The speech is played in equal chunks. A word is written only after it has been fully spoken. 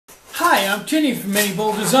Hi, I'm Tinny from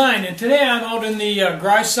minibulldesign, and today I'm out in the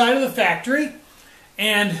garage side of the factory,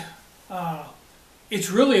 and it's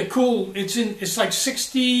really a cool. It's like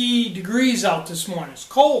 60 degrees out this morning. It's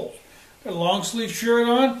cold. Got a long sleeve shirt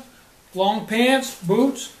on, long pants,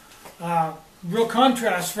 boots. Real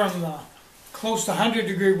contrast from the close to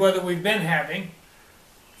 100-degree weather we've been having.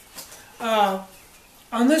 On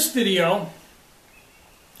this video,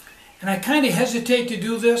 and I kind of hesitate to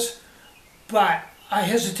do this, but I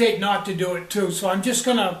hesitate not to do it too, so I'm just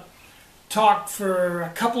going to talk for a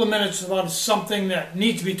couple of minutes about something that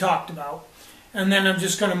needs to be talked about, and then I'm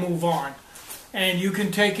just going to move on. And you can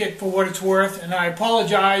take it for what it's worth, and I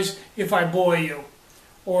apologize if I bore you,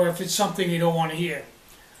 or if it's something you don't want to hear.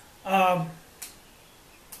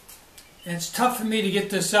 It's tough for me to get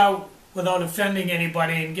this out without offending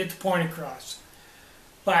anybody and get the point across,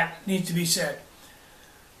 but it needs to be said.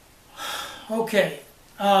 Okay.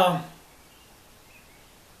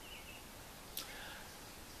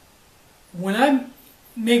 When I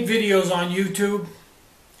make videos on YouTube,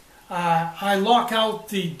 I lock out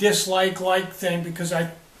the dislike thing because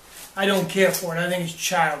I don't care for it. I think it's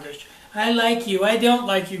childish. I like you, I don't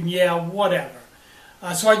like you, yeah, whatever.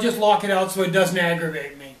 So I just lock it out so it doesn't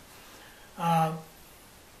aggravate me.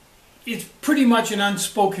 It's pretty much an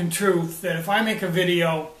unspoken truth that if I make a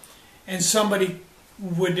video and somebody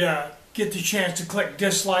would get the chance to click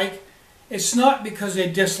dislike, it's not because they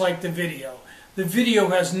dislike the video. The video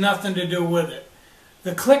has nothing to do with it.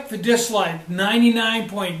 The click for dislike,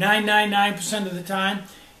 99.999% of the time,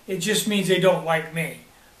 it just means they don't like me.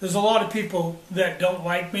 There's a lot of people that don't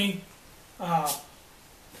like me.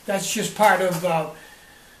 That's just part of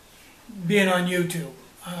being on YouTube.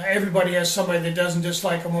 Everybody has somebody that doesn't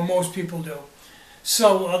dislike them, or most people do.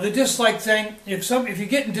 So the dislike thing, if you're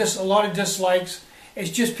getting a lot of dislikes,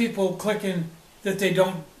 it's just people clicking that they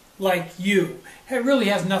don't like you. It really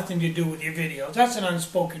has nothing to do with your videos. That's an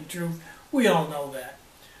unspoken truth. We all know that.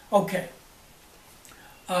 Okay.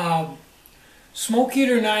 Smoke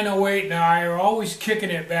Eater 908 and I are always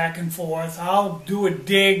kicking it back and forth. I'll do a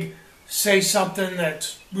dig, say something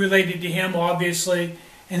that's related to him, obviously,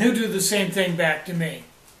 and he'll do the same thing back to me.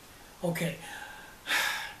 Okay.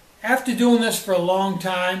 After doing this for a long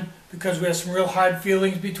time, because we have some real hard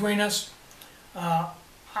feelings between us,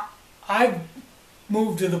 I've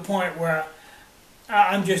moved to the point where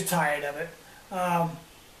I'm just tired of it.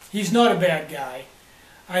 He's not a bad guy.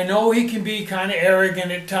 I know he can be kind of arrogant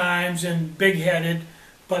at times and big-headed,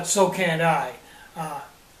 but so can't I.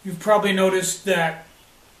 You've probably noticed that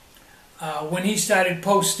when he started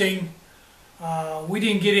posting, we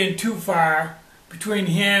didn't get in too far between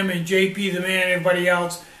him and JP the Man and everybody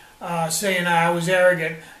else saying I was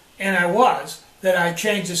arrogant, and I was, that I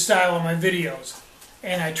changed the style of my videos.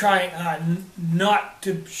 And I try not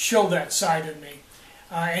to show that side of me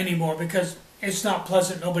anymore, because it's not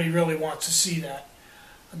pleasant. Nobody really wants to see that.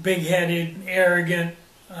 Big-headed, arrogant,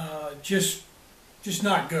 just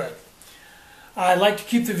not good. I like to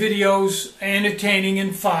keep the videos entertaining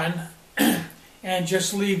and fun and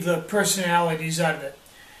just leave the personalities out of it.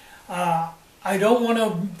 I don't want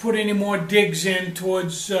to put any more digs in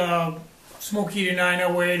towards Smoke Eater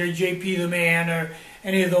 908 or JP the Man or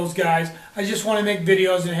any of those guys. I just want to make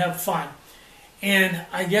videos and have fun. And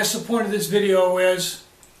I guess the point of this video is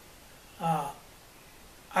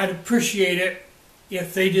I'd appreciate it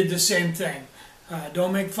if they did the same thing.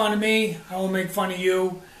 Don't make fun of me, I won't make fun of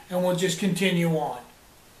you, and we'll just continue on.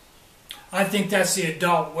 I think that's the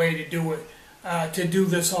adult way to do it, to do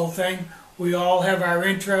this whole thing. We all have our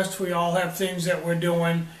interests, we all have things that we're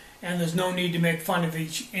doing, and there's no need to make fun of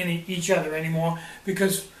each other anymore,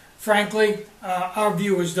 because frankly, our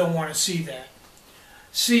viewers don't want to see that.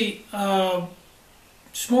 See,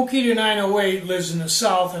 Smoke Eater 908 lives in the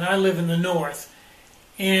south and I live in the north.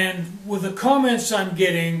 And with the comments I'm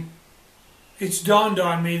getting, it's dawned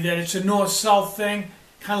on me that it's a north-south thing,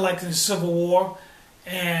 kind of like in the Civil War.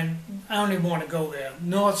 And I don't even want to go there.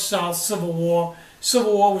 North-south, Civil War.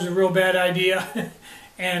 Civil War was a real bad idea.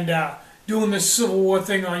 And doing this Civil War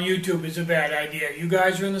thing on YouTube is a bad idea. You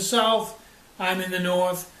guys are in the south, I'm in the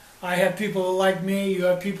north. I have people that like me, you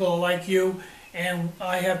have people that like you, and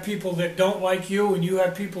I have people that don't like you, and you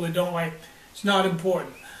have people that don't like. It's not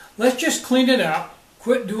important. Let's just clean it up,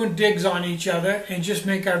 quit doing digs on each other, and just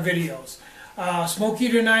make our videos. Smoke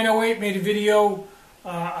Eater 908 made a video,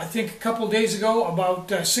 I think a couple of days ago,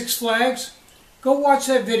 about Six Flags. Go watch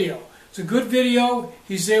that video. It's a good video.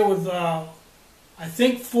 He's there with, I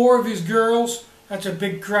think, 4 of his girls. That's a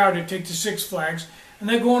big crowd to take to Six Flags. And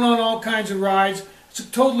they're going on all kinds of rides. It's a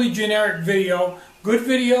totally generic video. Good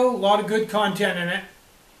video, a lot of good content in it.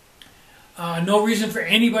 No reason for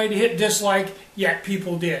anybody to hit dislike, yet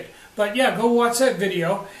people did. But yeah, go watch that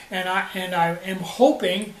video, and I am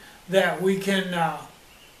hoping that we can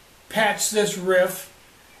patch this riff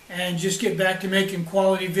and just get back to making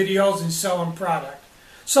quality videos and selling product.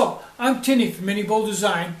 So, I'm Tinny from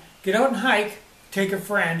minibulldesign. Get out and hike, take a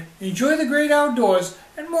friend, enjoy the great outdoors,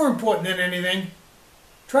 and more important than anything,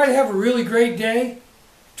 try to have a really great day.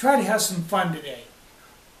 Try to have some fun today.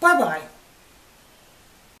 Bye-bye.